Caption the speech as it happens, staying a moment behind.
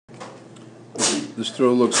This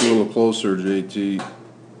throw looks a little closer, JT.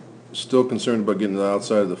 Still concerned about getting the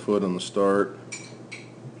outside of the foot on the start.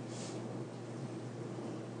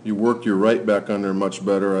 You worked your right back under much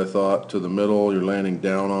better, I thought, to the middle. You're landing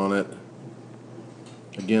down on it.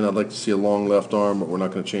 Again, I'd like to see a long left arm, but we're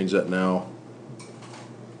not going to change that now.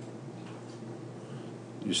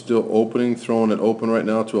 You're still opening, throwing it open right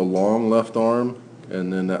now to a long left arm,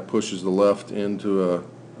 and then that pushes the left into a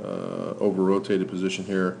over-rotated position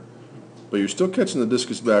here. But you're still catching the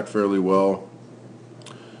discus back fairly well.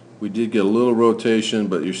 We did get a little rotation,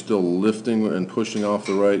 but you're still lifting and pushing off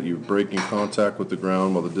the right. You're breaking contact with the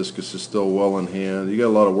ground while the discus is still well in hand. You got a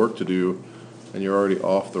lot of work to do, and you're already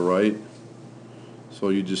off the right. So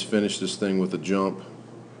you just finish this thing with a jump.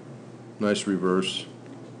 Nice reverse.